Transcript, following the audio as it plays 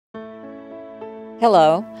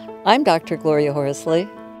Hello, I'm Dr. Gloria Horsley.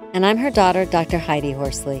 And I'm her daughter, Dr. Heidi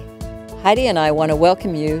Horsley. Heidi and I want to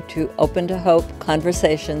welcome you to Open to Hope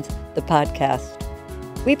Conversations, the podcast.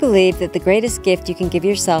 We believe that the greatest gift you can give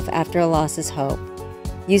yourself after a loss is hope,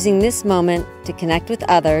 using this moment to connect with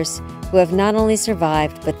others who have not only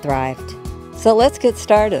survived but thrived. So let's get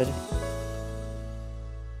started.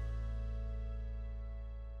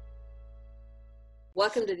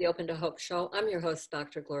 Welcome to the Open to Hope show. I'm your host,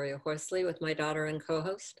 Dr. Gloria Horsley, with my daughter and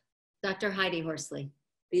co-host, Dr. Heidi Horsley.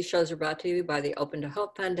 These shows are brought to you by the Open to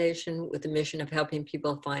Hope Foundation with the mission of helping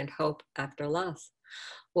people find hope after loss.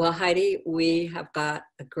 Well, Heidi, we have got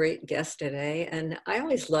a great guest today, and I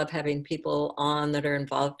always love having people on that are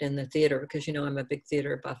involved in the theater because, you know, I'm a big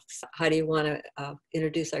theater buff. Heidi, you want to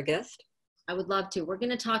introduce our guest? I would love to. We're going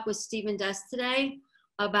to talk with Stephen Dest today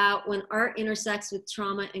about when art intersects with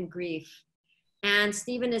trauma and grief. And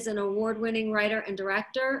Stephen is an award-winning writer and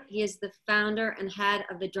director. He is the founder and head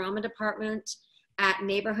of the drama department at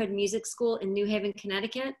Neighborhood Music School in New Haven,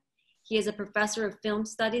 Connecticut. He is a professor of film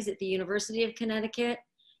studies at the University of Connecticut.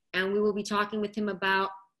 And we will be talking with him about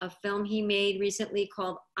a film he made recently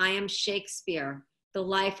called I Am Shakespeare, The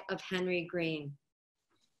Life of Henry Green.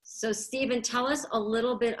 So Stephen, tell us a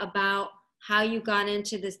little bit about how you got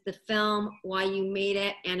into the film, why you made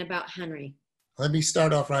it, and about Henry. Let me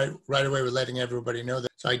start off right away with letting everybody know that.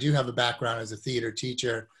 So I do have a background as a theater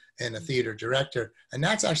teacher and a theater director. And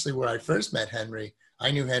that's actually where I first met Henry. I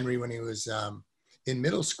knew Henry when he was in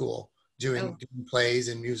middle school doing plays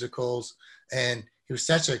and musicals. And he was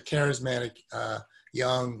such a charismatic,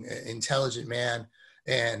 young, intelligent man.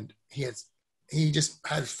 And he just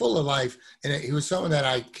had full of life. And he was someone that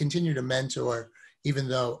I continued to mentor, even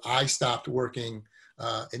though I stopped working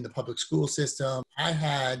in the public school system. I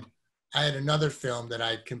had another film that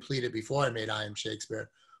I'd completed before I made I Am Shakespeare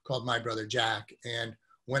called My Brother Jack. And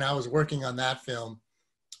when I was working on that film,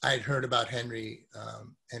 I'd heard about Henry's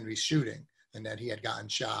shooting and that he had gotten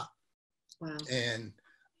shot. Wow. And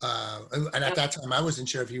at that time, I wasn't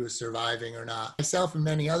sure if he was surviving or not. Myself and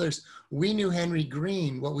many others, we knew Henry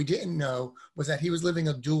Green. What we didn't know was that he was living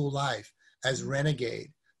a dual life as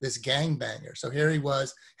renegade, this gangbanger. So here he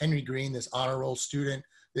was, Henry Green, this honor roll student,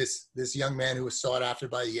 this young man who was sought after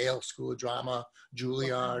by the Yale School of Drama,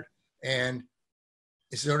 Juilliard, and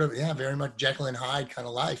it's sort of, very much Jekyll and Hyde kind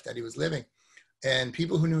of life that he was living. And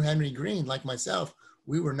people who knew Henry Green, like myself,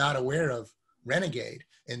 we were not aware of Renegade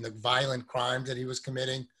and the violent crimes that he was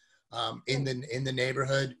committing in the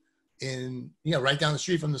neighborhood, right down the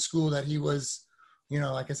street from the school that he was,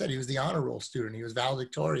 like I said, he was the honor roll student. He was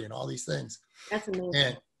valedictorian, all these things. That's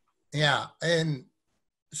amazing. And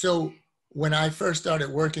so when I first started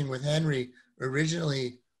working with Henry,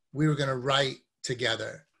 originally we were going to write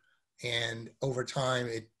together. And over time,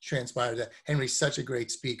 it transpired that Henry's such a great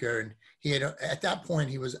speaker. And at that point,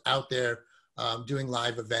 he was out there doing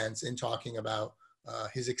live events and talking about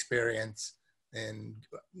his experience and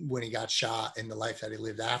when he got shot and the life that he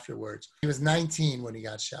lived afterwards. He was 19 when he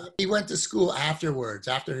got shot. He went to school afterwards,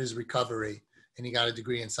 after his recovery, and he got a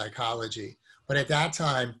degree in psychology. But at that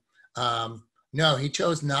time, no, he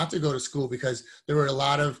chose not to go to school because there were a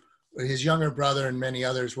lot of his younger brother and many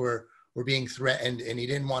others were being threatened, and he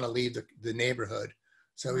didn't want to leave the neighborhood.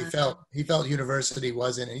 So he felt university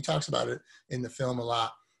wasn't, and he talks about it in the film a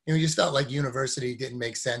lot. He just felt like university didn't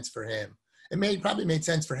make sense for him. It probably made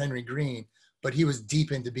sense for Henry Green, but he was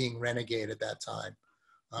deep into being renegade at that time.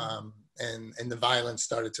 And the violence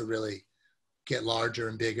started to really get larger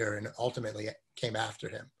and bigger, and ultimately came after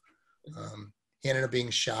him. He ended up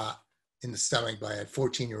being shot in the stomach by a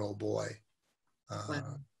 14-year-old boy.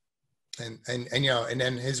 Wow. And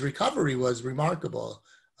then his recovery was remarkable.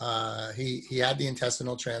 He had the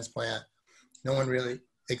intestinal transplant. No one really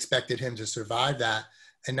expected him to survive that.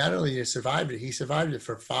 And not only did he survive it, he survived it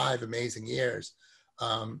for 5 amazing years.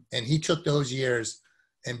 And he took those years,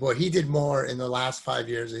 and boy, he did more in the last 5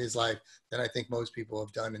 years of his life than I think most people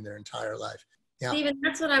have done in their entire life. Yeah. Stephen,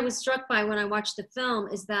 that's what I was struck by when I watched the film,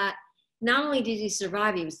 is that not only did he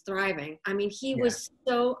survive, he was thriving. I mean, he was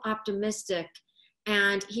so optimistic,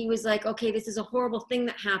 and he was like, okay, this is a horrible thing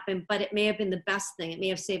that happened, but it may have been the best thing. It may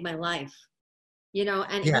have saved my life, He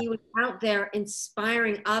was out there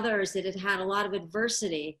inspiring others that had had a lot of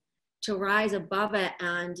adversity to rise above it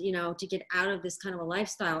and, to get out of this kind of a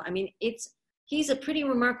lifestyle. I mean, he's a pretty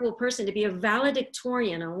remarkable person to be a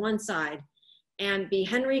valedictorian on one side and be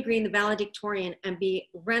Henry Green, the valedictorian, and be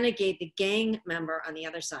Renegade, the gang member, on the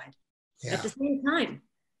other side. At the same time.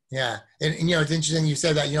 Yeah. And it's interesting you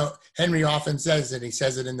said that, Henry often says, and he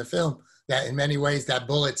says it in the film, that in many ways that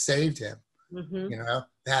bullet saved him. Mm-hmm.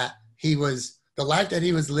 That he was the life that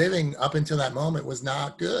he was living up until that moment was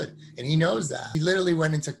not good. And he knows that. He literally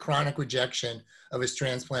went into chronic rejection of his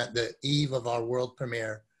transplant the eve of our world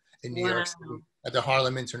premiere in New York City at the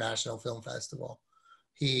Harlem International Film Festival.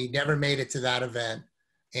 He never made it to that event.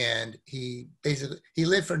 And he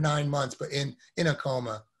lived for 9 months, but in a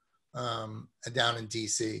coma down in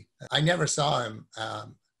DC. I never saw him.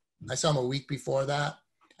 I saw him a week before that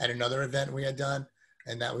at another event we had done,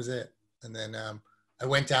 and that was it. And then I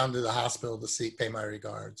went down to the hospital to pay my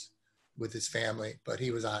regards with his family, but he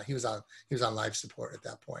was on life support at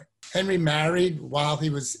that point. Henry married while he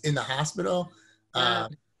was in the hospital.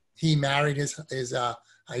 He married his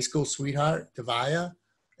high school sweetheart, Devaya.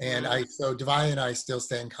 And so Devaya and I still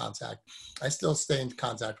stay in contact. I still stay in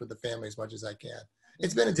contact with the family as much as I can.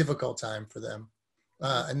 It's been a difficult time for them.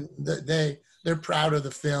 And they're proud of the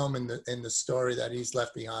film and the story that he's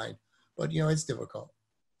left behind. But, it's difficult.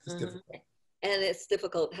 It's difficult. And it's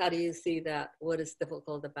difficult. How do you see that? What is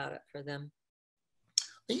difficult about it for them?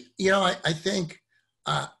 I think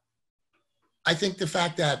the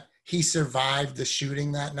fact that he survived the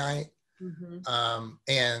shooting that night,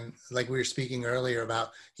 and like we were speaking earlier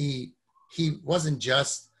about, he wasn't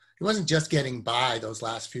just getting by those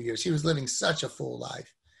last few years. He was living such a full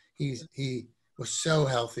life. He was so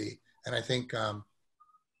healthy, and I think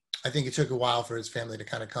it took a while for his family to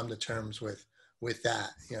kind of come to terms with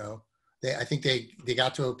that. I think they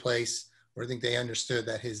got to a place where I think they understood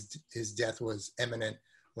that his death was imminent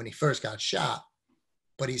when he first got shot,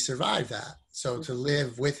 but he survived that. So to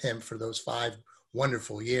live with him for those 5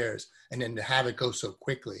 wonderful years and then to have it go so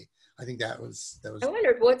quickly, I think that was. I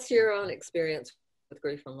wondered, what's your own experience with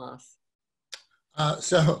grief and loss? A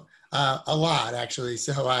lot, actually.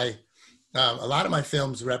 So a lot of my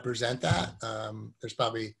films represent that. It's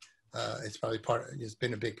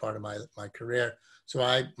been a big part of my career.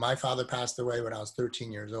 So my father passed away when I was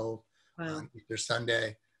 13 years old on Easter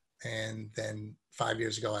Sunday. And then 5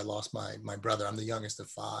 years ago, I lost my brother. I'm the youngest of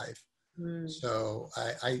 5. So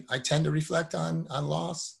I tend to reflect on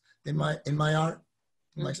loss in my art,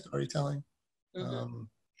 in my storytelling.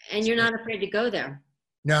 And you're not afraid to go there.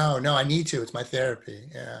 No, I need to. It's my therapy.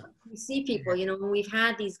 Yeah. You see people, when we've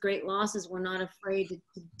had these great losses, we're not afraid to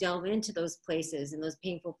delve into those places and those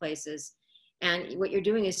painful places. And what you're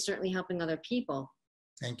doing is certainly helping other people.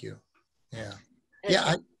 Thank you. Yeah.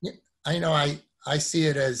 Yeah. I see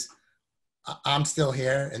it as I'm still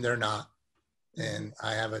here and they're not. And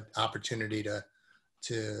I have an opportunity to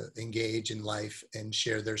engage in life and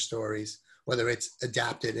share their stories, whether it's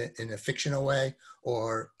adapted in a fictional way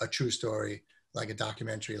or a true story, like a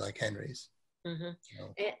documentary like Henry's.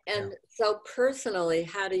 So personally,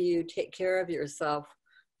 how do you take care of yourself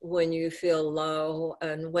when you feel low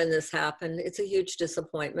and when this happened? It's a huge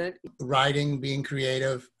disappointment. Writing, being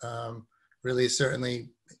creative, really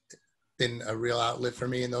certainly been a real outlet for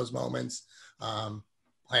me in those moments.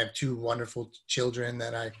 I have 2 wonderful children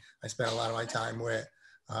that I spend a lot of my time with.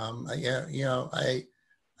 I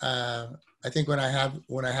think when I have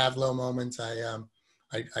low moments,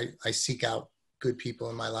 I seek out good people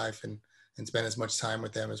in my life and spend as much time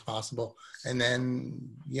with them as possible. And then,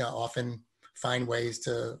 often find ways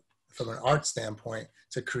from an art standpoint,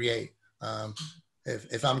 to create.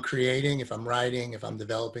 If I'm creating, if I'm writing, if I'm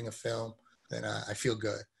developing a film, then I feel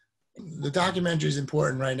good. The documentary is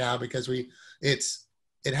important right now because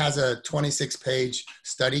it has a 26-page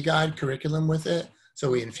study guide curriculum with it.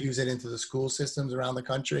 So we infuse it into the school systems around the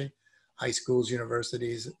country, high schools,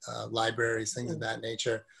 universities, libraries, things of that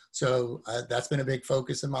nature. So that's been a big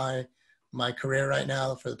focus of my career right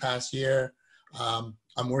now for the past year.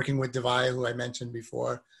 I'm working with Devaya, who I mentioned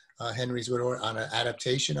before, Henry's widow, on an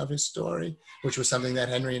adaptation of his story, which was something that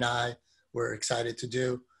Henry and I were excited to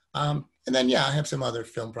do. And then, I have some other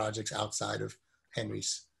film projects outside of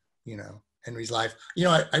Henry's life.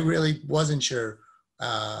 I really wasn't sure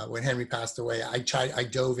when Henry passed away. I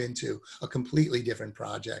dove into a completely different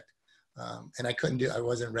project, and I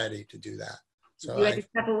wasn't ready to do that. So you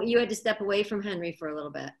had to step away from Henry for a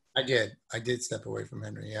little bit. I did step away from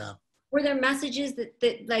Henry. Yeah. Were there messages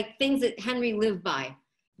that like things that Henry lived by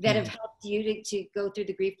that have helped you to go through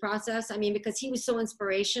the grief process? I mean, because he was so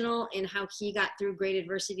inspirational in how he got through great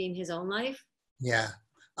adversity in his own life. Yeah.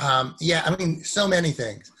 I mean, so many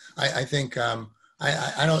things. I think I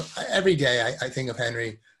don't every day I think of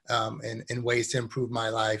Henry in ways to improve my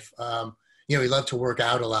life. He loved to work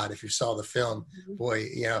out a lot. If you saw the film, boy,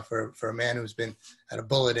 for a man who's had a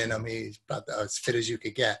bullet in him, he's about as fit as you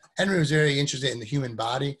could get. Henry was very interested in the human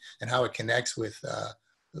body and how it connects with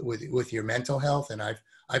your mental health, and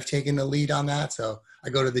I've taken the lead on that. So I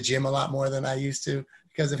go to the gym a lot more than I used to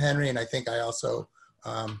because of Henry, and I think I also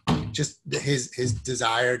just his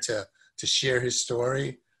desire to to share his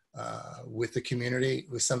story with the community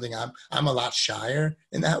was something I'm a lot shyer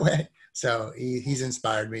in that way. So he's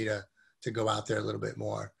inspired me to go out there a little bit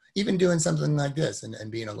more, even doing something like this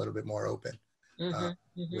and being a little bit more open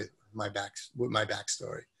with my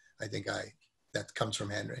backstory. I think that comes from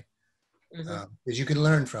Henry, because you can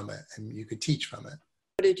learn from it and you could teach from it.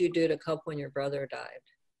 What did you do to cope when your brother died?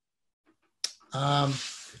 I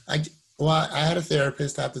had a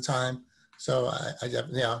therapist at the time, so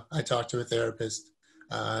I talked to a therapist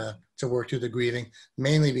to work through the grieving,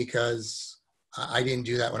 mainly because I didn't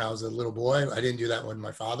do that when I was a little boy. I didn't do that when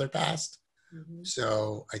my father passed.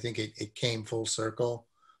 So I think it came full circle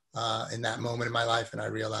in that moment in my life, and I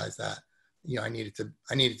realized that I needed to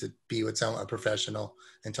be with a professional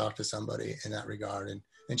and talk to somebody in that regard.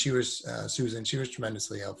 And she was Susan. She was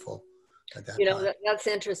tremendously helpful at that time. That's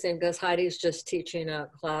interesting because Heidi's just teaching a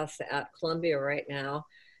class at Columbia right now,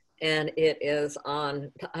 and it is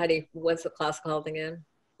on, Heidi, what's the class called again?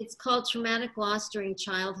 It's called Traumatic Loss During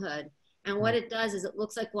Childhood. And what it does is it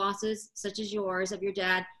looks like losses such as yours of your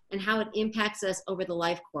dad and how it impacts us over the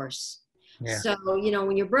life course. Yeah. So,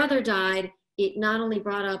 when your brother died, it not only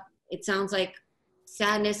brought up, it sounds like,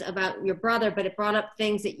 sadness about your brother, but it brought up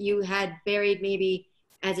things that you had buried maybe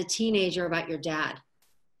as a teenager about your dad.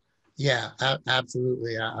 Yeah,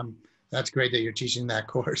 absolutely. That's great that you're teaching that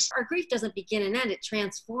course. Our grief doesn't begin and end. It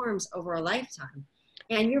transforms over a lifetime.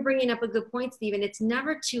 And you're bringing up a good point, Stephen. It's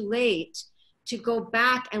never too late to go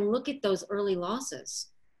back and look at those early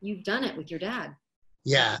losses. You've done it with your dad.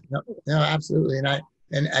 Yeah, no, absolutely.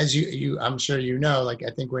 And as you, I'm sure like,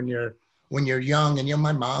 I think when you're young, and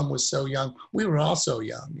my mom was so young, we were all so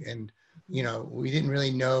young, and we didn't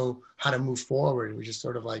really know how to move forward. We just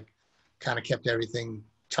sort of kind of kept everything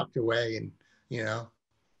tucked away, and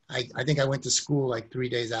I think I went to school like 3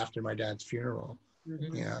 days after my dad's funeral.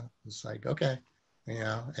 It's like, okay,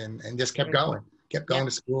 and just kept going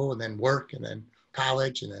to school, and then work, and then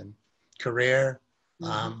college, and then career.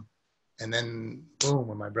 And then boom,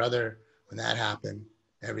 when that happened,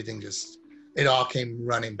 everything it all came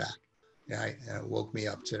running back. And it woke me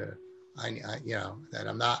up to,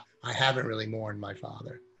 that I haven't really mourned my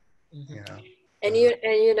father, And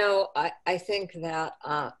I think that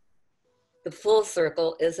the full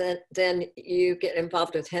circle isn't, then you get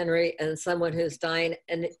involved with Henry and someone who's dying,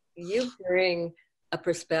 and you bring a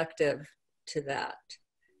perspective to that.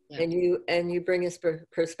 Yeah. And you bring his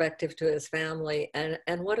perspective to his family,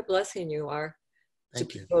 and what a blessing you are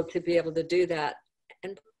to be able to do that,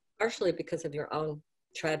 and partially because of your own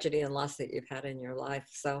tragedy and loss that you've had in your life.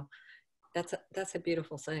 So that's a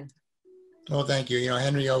beautiful thing. Well, thank you.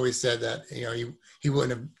 Henry always said that he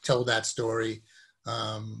wouldn't have told that story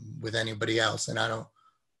with anybody else, and at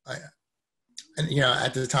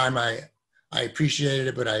the time I appreciated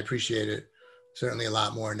it, but I appreciate it certainly a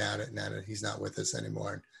lot more now that he's not with us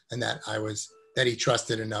anymore, and that he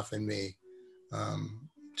trusted enough in me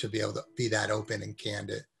to be able to be that open and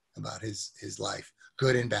candid about his life,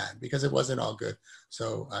 good and bad, because it wasn't all good.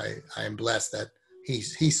 So I am blessed that he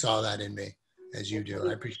saw that in me, as you do.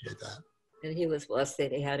 I appreciate that. And he was blessed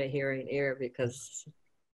that he had a hearing ear, because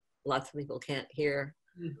lots of people can't hear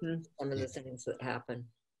some of the things that happen.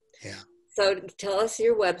 Yeah. So tell us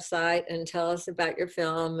your website and tell us about your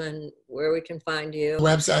film and where we can find you. The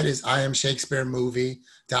website is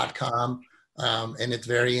iamshakespearemovie.com, and it's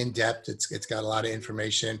very in-depth. It's got a lot of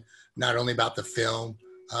information, not only about the film,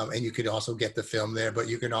 and you could also get the film there, but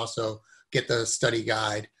you can also get the study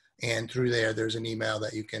guide. And through there's an email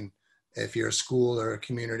that you can, if you're a school or a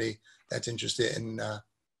community that's interested in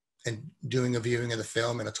doing a viewing of the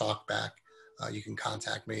film and a talk back, you can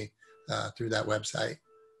contact me through that website.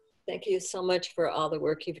 Thank you so much for all the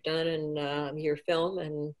work you've done in your film,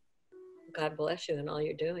 and God bless you in all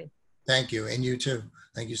you're doing. Thank you, and you too.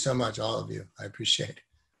 Thank you so much, all of you. I appreciate it.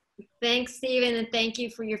 Thanks, Stephen, and thank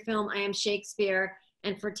you for your film, I Am Shakespeare,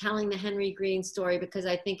 and for telling the Henry Green story, because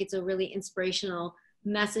I think it's a really inspirational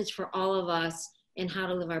message for all of us in how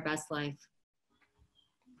to live our best life.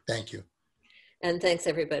 Thank you. And thanks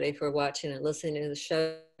everybody for watching and listening to the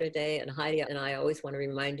show today. And Heidi and I always want to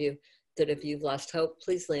remind you that if you've lost hope,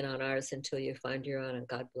 please lean on ours until you find your own, and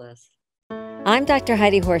God bless. I'm Dr.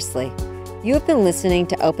 Heidi Horsley. You have been listening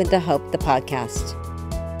to Open to Hope, the podcast.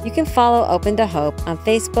 You can follow Open to Hope on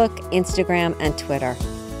Facebook, Instagram, and Twitter.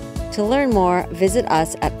 To learn more, visit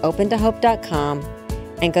us at opentohope.com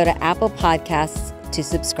and go to Apple Podcasts to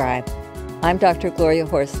subscribe. I'm Dr. Gloria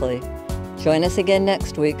Horsley. Join us again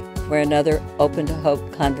next week for another Open to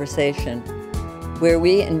Hope conversation, where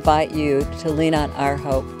we invite you to lean on our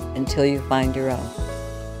hope until you find your own.